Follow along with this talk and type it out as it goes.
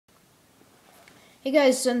Hey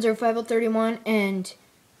guys, Sunzer5031, and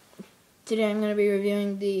today I'm going to be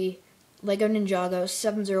reviewing the LEGO Ninjago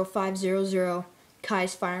 70500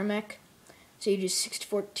 Kai's Fire Mech. It's ages 6 to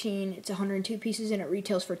 14, it's 102 pieces, and it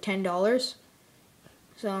retails for $10.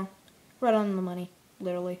 So, right on the money,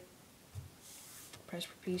 literally. Price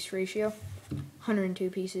per piece ratio.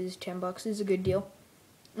 102 pieces, $10 is a good deal.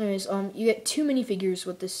 Anyways, you get 2 minifigures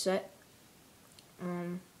with this set.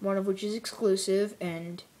 One of which is exclusive,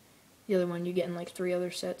 and the other one you get in like 3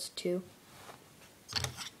 other sets too.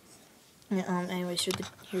 And, anyways,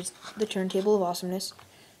 here's the turntable of awesomeness.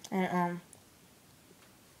 And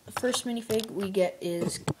the first minifig we get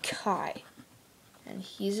is Kai, and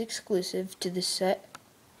he's exclusive to this set.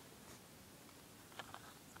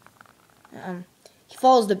 He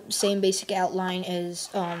follows the same basic outline as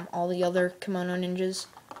all the other kimono ninjas.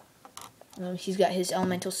 He's got his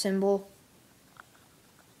elemental symbol,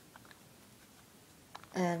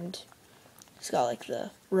 and he's got like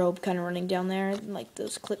the robe kind of running down there, and like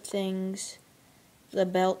those clip things, the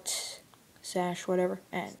belt, sash, whatever,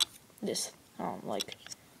 and this, like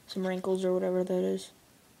some wrinkles or whatever that is.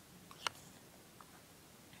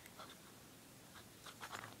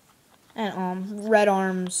 And red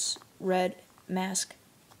arms, red mask.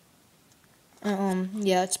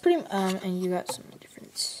 Yeah, it's pretty. And you got some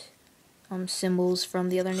different symbols from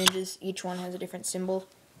the other ninjas. Each one has a different symbol,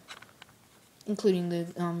 including the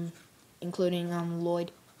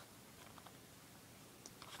Lloyd.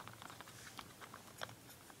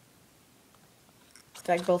 In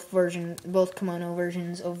fact, both kimono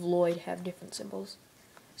versions of Lloyd have different symbols.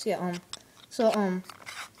 So yeah,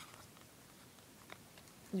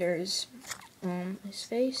 there's his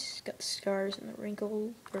face, got the scars and the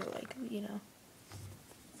wrinkles, or like, you know.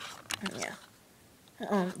 Yeah.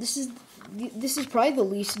 This is probably the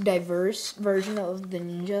least diverse version of the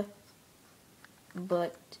ninja,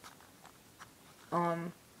 but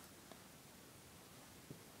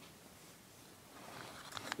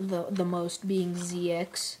the most being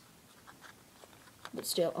ZX. But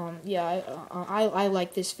still, yeah, I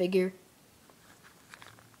like this figure.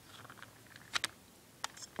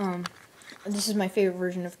 This is my favorite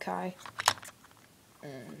version of Kai.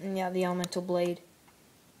 And yeah, the elemental blade,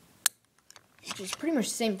 which is pretty much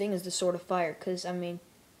the same thing as the sword of fire, because I mean,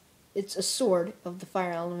 it's a sword of the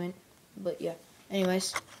fire element. But yeah,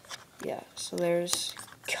 anyways, yeah. So there's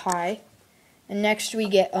Kai, and next we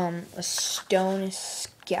get a stone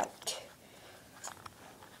scout.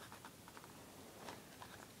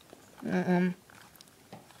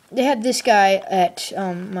 They had this guy at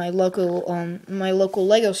my local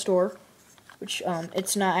Lego store, which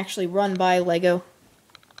it's not actually run by Lego,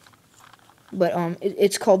 but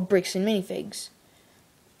it's called Bricks and Minifigs.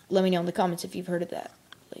 Let me know in the comments if you've heard of that,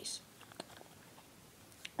 please.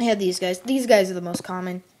 I had these guys. These guys are the most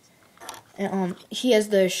common. And he has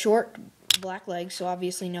the short black legs, so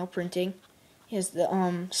obviously no printing. He has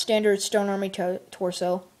the standard Stone Army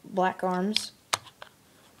torso, black arms.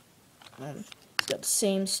 He's got the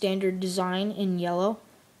same standard design in yellow.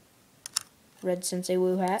 Red Sensei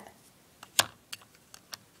Wu hat.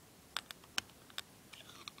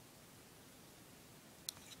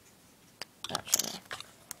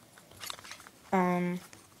 And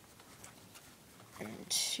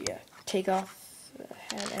yeah, take off the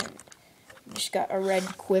head, and just got a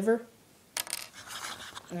red quiver.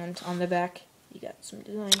 And on the back, you got some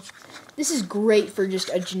designs. This is great for just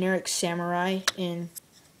a generic samurai.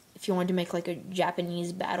 If you wanted to make like a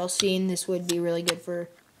Japanese battle scene, this would be really good for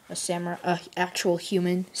a samurai, actual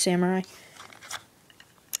human samurai.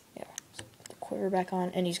 Yeah, so put the quiver back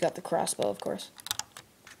on, and he's got the crossbow, of course.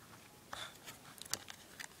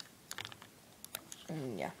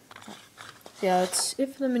 And yeah. So yeah, that's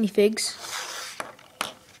it for the minifigs.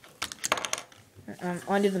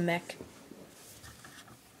 Onto the mech.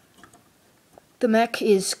 The mech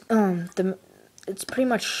is it's pretty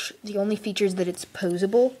much the only features that it's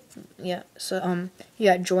posable. Yeah, so you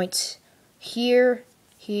got joints here,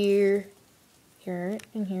 here, here,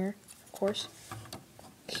 and here, of course.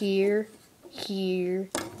 Here, here,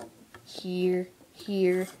 here,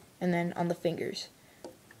 here, and then on the fingers.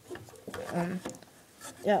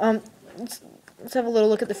 Yeah, let's have a little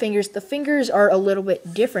look at the fingers. The fingers are a little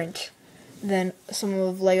bit different than some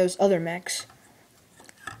of Lego's other mechs.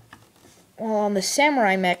 Well, on the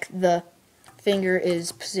samurai mech, the finger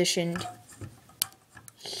is positioned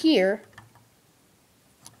here.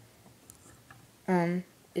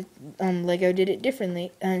 Lego did it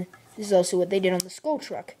differently, and this is also what they did on the Skull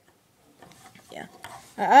Truck. Yeah,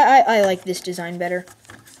 I like this design better.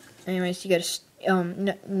 Anyways, you got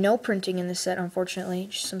no printing in this set, unfortunately,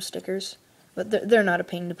 just some stickers, but they're not a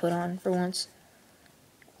pain to put on for once.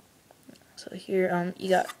 So here, you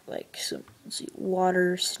got like some, let's see,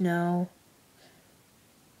 water, snow,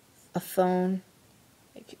 a phone,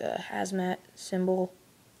 like a hazmat symbol,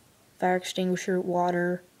 fire extinguisher,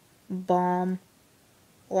 water, bomb,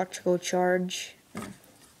 electrical charge.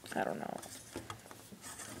 I don't know.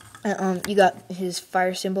 You got his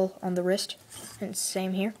fire symbol on the wrist, and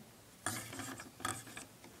same here.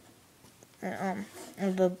 And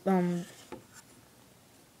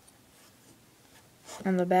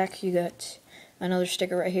on the back, you got another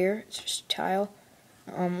sticker right here. It's just a tile.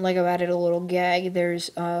 Like I've added a little gag. There's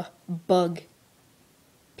a bug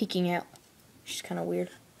peeking out, which is kind of weird.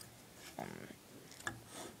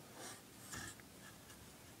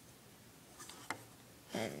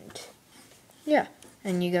 And yeah,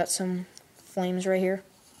 and you got some flames right here.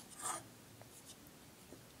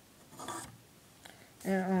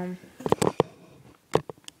 And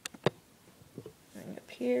up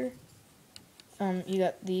here, you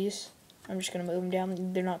got these. I'm just gonna move them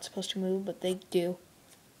down. They're not supposed to move, but they do.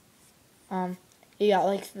 You got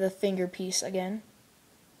like the finger piece again,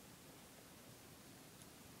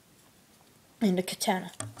 and a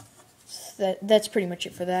katana. So that's pretty much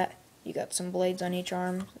it for that. You got some blades on each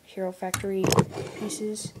arm, Hero Factory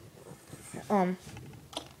pieces. You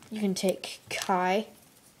can take Kai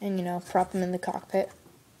and, you know, prop him in the cockpit.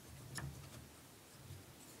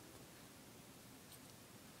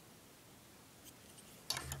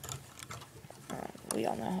 We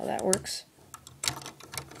all know how that works.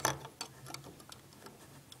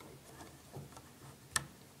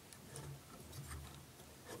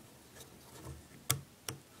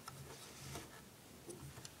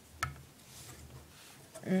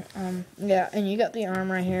 Yeah, and you got the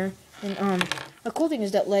arm right here. And the cool thing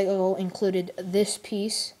is that Lego included this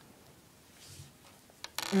piece.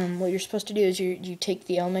 What you're supposed to do is you take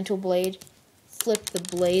the elemental blade, flip the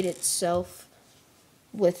blade itself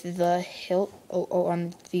with the hilt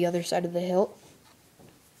on the other side of the hilt,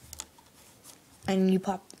 and you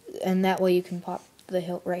pop, and that way you can pop the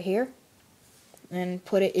hilt right here and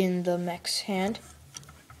put it in the mech's hand.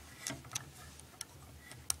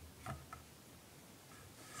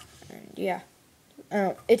 And yeah,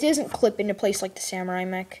 it doesn't clip into place like the samurai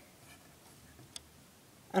mech.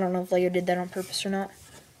 I don't know if Lego did that on purpose or not.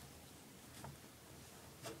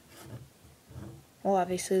 Well,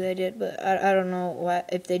 obviously they did, but I don't know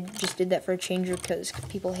if they just did that for a change or because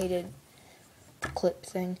people hated the clip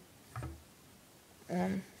thing.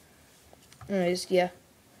 Anyways, yeah.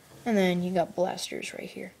 And then you got blasters right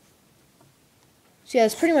here. So yeah,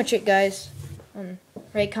 that's pretty much it, guys.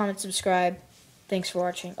 Rate, comment, subscribe. Thanks for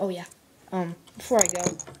watching. Oh yeah. Before I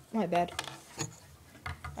go, my bad.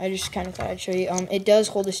 I just kind of thought I'd show you. It does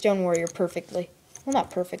hold the Stone Warrior perfectly. Well,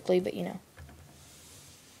 not perfectly, but you know.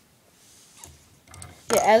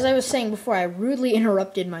 Yeah, as I was saying before, I rudely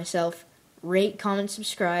interrupted myself. Rate, comment,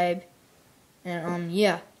 subscribe. And,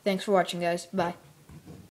 yeah. Thanks for watching, guys. Bye.